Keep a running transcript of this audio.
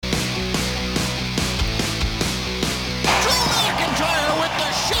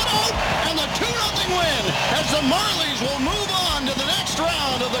as the Marlies will move on to the next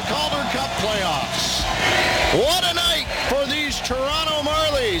round of the Calder Cup playoffs. What a night for these Toronto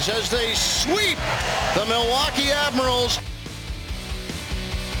Marlies as they sweep the Milwaukee Admirals.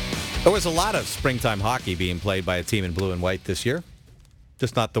 There was a lot of springtime hockey being played by a team in blue and white this year,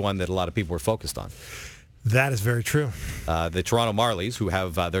 just not the one that a lot of people were focused on. That is very true. The Toronto Marlies, who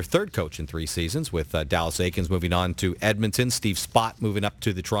have their third coach in 3 seasons, with Dallas Eakins moving on to Edmonton, Steve Spott moving up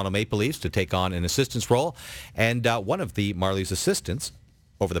to the Toronto Maple Leafs to take on an assistant's role, and one of the Marlies' assistants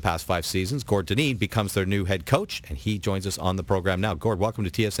over the past 5 seasons, Gord Dineen, becomes their new head coach, and he joins us on the program now. Gord, welcome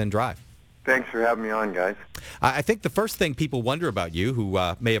to TSN Drive. Thanks for having me on, guys. I think the first thing people wonder about you, who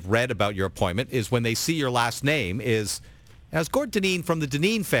may have read about your appointment, is when they see your last name is Gord Dineen from the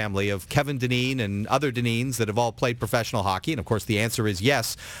Dineen family of Kevin Dineen and other Dineens that have all played professional hockey? And, of course, the answer is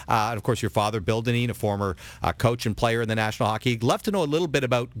yes. And, of course, your father, Bill Dineen, a former coach and player in the National Hockey League. Love to know a little bit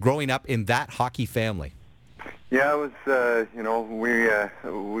about growing up in that hockey family. Yeah, it was,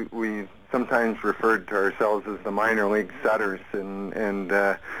 we sometimes referred to ourselves as the minor league setters, and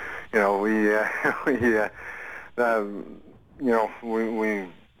we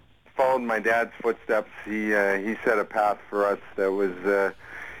followed my dad's footsteps. He set a path for us that was, it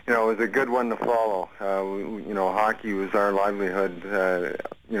was a good one to follow. Hockey was our livelihood,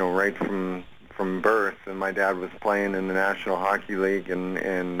 right from birth. And my dad was playing in the National Hockey League and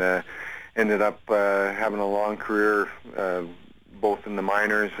ended up having a long career, both in the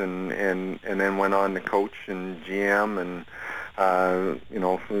minors and then went on to coach and GM and.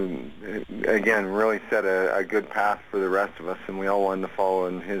 Again, really set a good path for the rest of us, and we all wanted to follow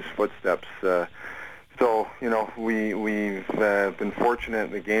in his footsteps. We've been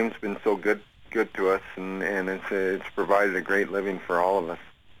fortunate. The game's been so good to us, and it's provided a great living for all of us.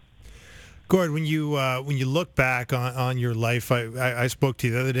 Gord, when you look back on your life, I spoke to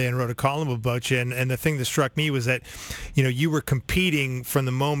you the other day and wrote a column about you, and the thing that struck me was that, you were competing from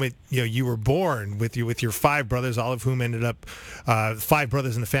the moment you were born with your 5 brothers, all of whom ended up 5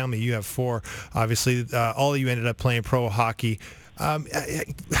 brothers in the family. You have 4, obviously. All of you ended up playing pro hockey.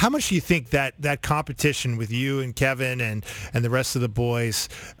 How much do you think that competition with you and Kevin and the rest of the boys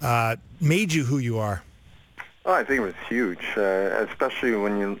made you who you are? Oh, I think it was huge, especially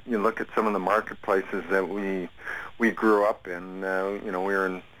when you look at some of the marketplaces that we grew up in. We were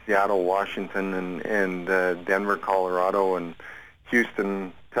in Seattle, Washington, and Denver, Colorado, and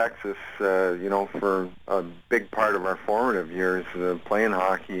Houston, Texas. For a big part of our formative years playing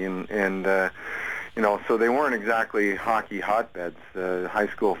hockey, and so they weren't exactly hockey hotbeds. High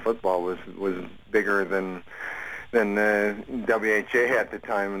school football was bigger than WHA at the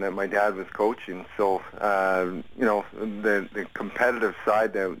time that my dad was coaching. So, the competitive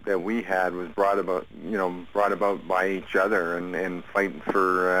side that we had was brought about by each other and fighting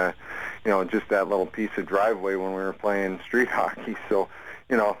for, just that little piece of driveway when we were playing street hockey. So,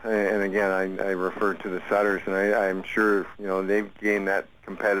 and again, I refer to the setters, and I'm sure, they've gained that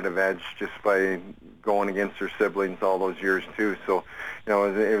competitive edge just by going against their siblings all those years too. So, it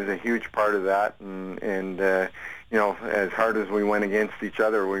was a huge part of that, and as hard as we went against each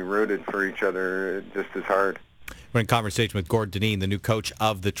other, we rooted for each other just as hard. We're in conversation with Gord Dineen, the new coach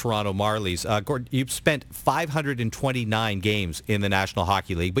of the Toronto Marlies. Gord, you've spent 529 games in the National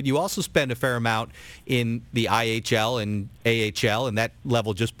Hockey League, but you also spent a fair amount in the IHL and AHL, and that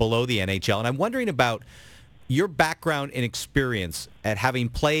level just below the NHL. And I'm wondering about your background and experience at having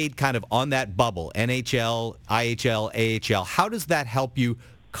played kind of on that bubble, NHL, IHL, AHL. How does that help you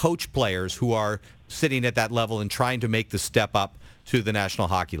coach players who are sitting at that level and trying to make the step up to the National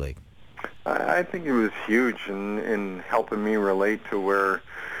Hockey League? I think it was huge in helping me relate to where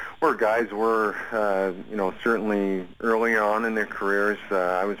guys were, certainly early on in their careers.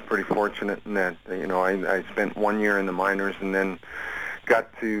 I was pretty fortunate in that, I spent 1 year in the minors and then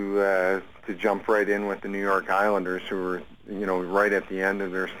got to jump right in with the New York Islanders, who were, right at the end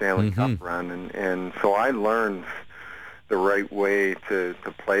of their Stanley Cup run. And so I learned the right way to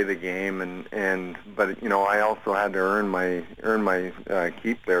play the game, but I also had to earn my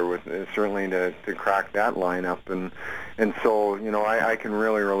keep there with certainly to crack that lineup, and so I can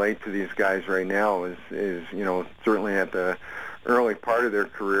really relate to these guys right now is certainly at the early part of their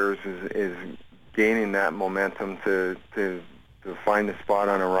careers is gaining that momentum to find a spot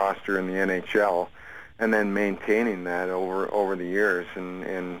on a roster in the NHL, and then maintaining that over the years,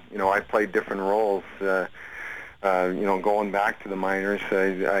 and I played different roles. Going back to the minors,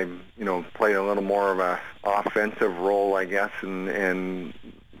 I played a little more of a offensive role, I guess, and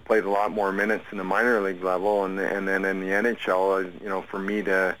played a lot more minutes in the minor league level, and then in the NHL, for me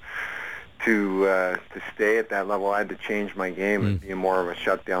to to stay at that level, I had to change my game and be more of a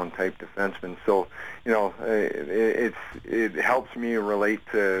shutdown type defenseman. So, it helps me relate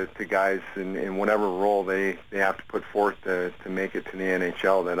to guys in whatever role they have to put forth to make it to the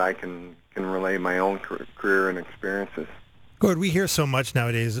NHL, that I can relay my own career and experiences. Gord, we hear so much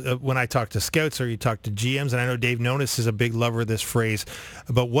nowadays when I talk to scouts or you talk to GMs, and I know Dave Nonis is a big lover of this phrase,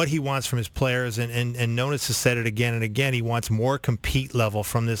 about what he wants from his players, and Nonis has said it again and again. He wants more compete level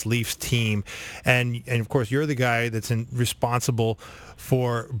from this Leafs team. And of course, you're the guy that's responsible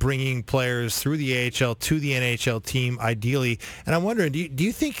for bringing players through the AHL to the NHL team, ideally. And I'm wondering, do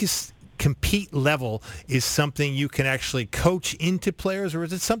you think compete level is something you can actually coach into players, or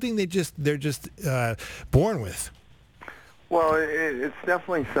is it something they're just born with? Well, it's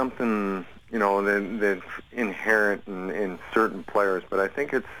definitely something, that's inherent in certain players, but I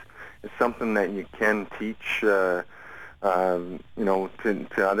think it's something that you can teach, to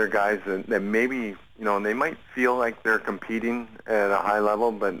other guys that maybe, they might feel like they're competing at a high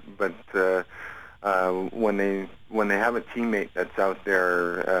level, but when they have a teammate that's out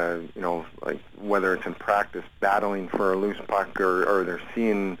there, like whether it's in practice battling for a loose puck, or they're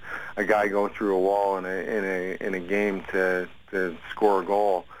seeing a guy go through a wall in a game to score a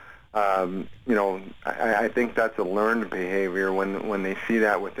goal, I think that's a learned behavior when they see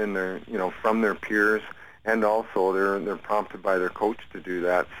that within their, from their peers, and also they're prompted by their coach to do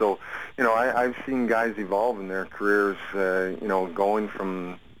that. So, I've seen guys evolve in their careers, going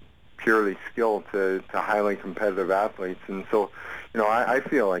from purely skill to highly competitive athletes. And so, I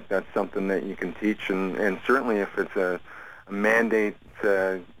feel like that's something that you can teach, and certainly if it's a mandate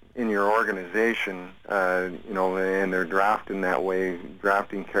in your organization, and they're drafting that way,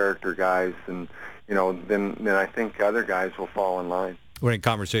 drafting character guys, and, then I think other guys will fall in line. We're in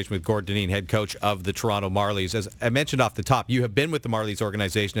conversation with Gord Dineen, head coach of the Toronto Marlies. As I mentioned off the top, you have been with the Marlies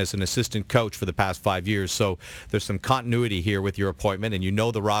organization as an assistant coach for the past 5 years, so there's some continuity here with your appointment, and you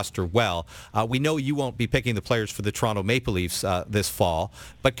know the roster well. We know you won't be picking the players for the Toronto Maple Leafs this fall,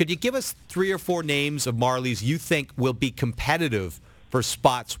 but could you give us 3 or 4 names of Marlies you think will be competitive for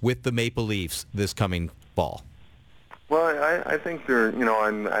spots with the Maple Leafs this coming fall? Well, I think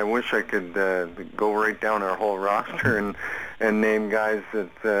I wish I could go right down our whole roster and name guys that,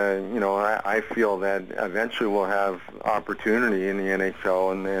 I feel that eventually will have opportunity in the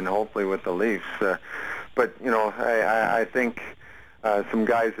NHL and hopefully with the Leafs. But, I think some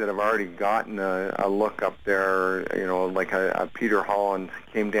guys that have already gotten a look up there, like a Peter Holland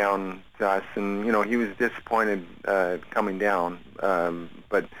came down to us, and, he was disappointed coming down.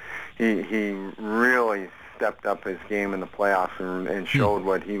 But he really stepped up his game in the playoffs and showed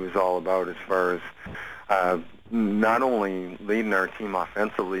what he was all about, as far as not only leading our team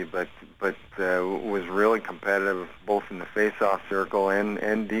offensively, but was really competitive both in the face-off circle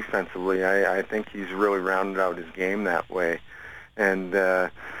and defensively. I think he's really rounded out his game that way. And,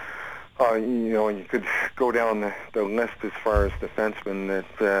 you could go down the list as far as defensemen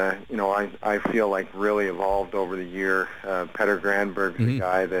that, I feel like really evolved over the year. Petter Granberg's a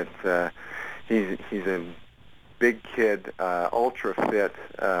guy that he's a big kid, ultra fit,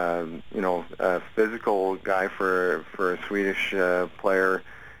 physical guy for a Swedish player,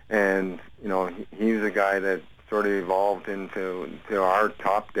 and he's a guy that sort of evolved into our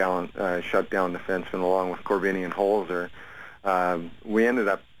top-down shutdown defenseman, along with Corbinian Holzer. We ended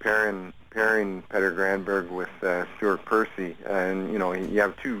up pairing Petter Granberg with Stuart Percy, and you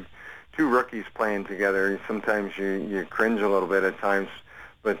have two rookies playing together. Sometimes you cringe a little bit at times.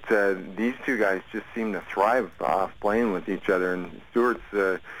 But these two guys just seem to thrive off playing with each other. And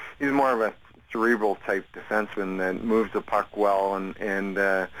Stewart's he's more of a cerebral type defenseman that moves the puck well and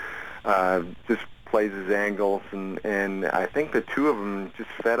just plays his angles. And I think the two of them just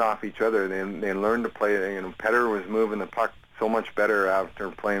fed off each other. They learned to play. Petter was moving the puck so much better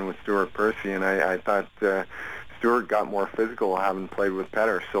after playing with Stuart Percy, and I thought Stuart got more physical having played with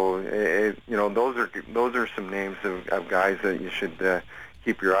Petter. So those are some names of guys that you should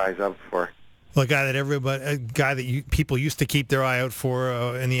keep your eyes up for. Well, a guy that people used to keep their eye out for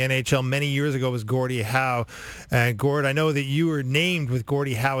in the NHL many years ago was Gordie Howe. And Gord, I know that you were named with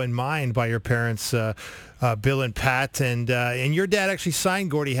Gordie Howe in mind by your parents, Bill and Pat, and your dad actually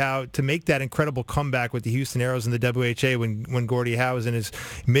signed Gordie Howe to make that incredible comeback with the Houston Aeros in the WHA when Gordie Howe was in his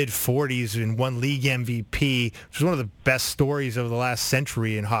mid-40s and won league MVP, which was one of the best stories of the last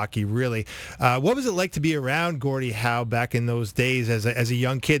century in hockey, really. What was it like to be around Gordie Howe back in those days as a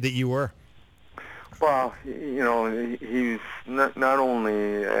young kid that you were? Well, he's not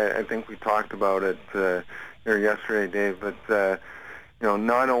only, I think we talked about it here yesterday, Dave, but,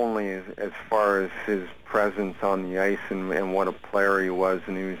 not only as far as his presence on the ice and what a player he was,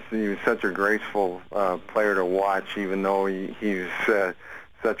 and he was such a graceful player to watch, even though he's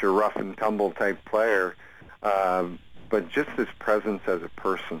such a rough and tumble type player. But just his presence as a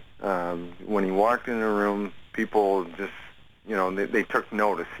person. When he walked in a room, people just, they took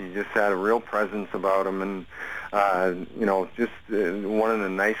notice. He just had a real presence about him, and just one of the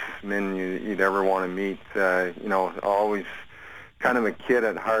nicest men you'd ever want to meet. Always kind of a kid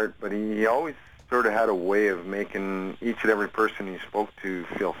at heart, but he always sort of had a way of making each and every person he spoke to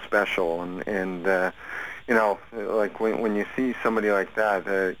feel special. And like when you see somebody like that,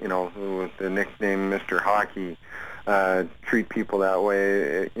 with the nickname Mr. Hockey, treat people that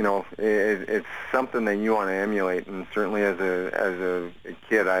way, it's something that you want to emulate. And certainly as a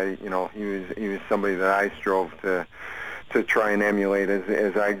kid, he was somebody that I strove to try and emulate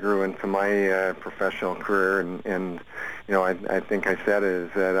as I grew into my professional career. And I think I said is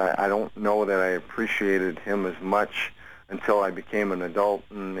that I don't know that I appreciated him as much until I became an adult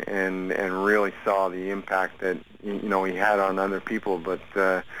and really saw the impact that he had on other people, but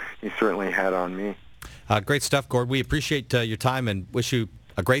he certainly had on me. Great stuff, Gord. We appreciate your time and wish you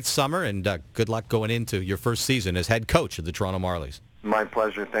a great summer and good luck going into your first season as head coach of the Toronto Marlies. My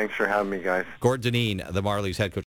pleasure. Thanks for having me, guys. Gord Dineen, the Marlies head coach.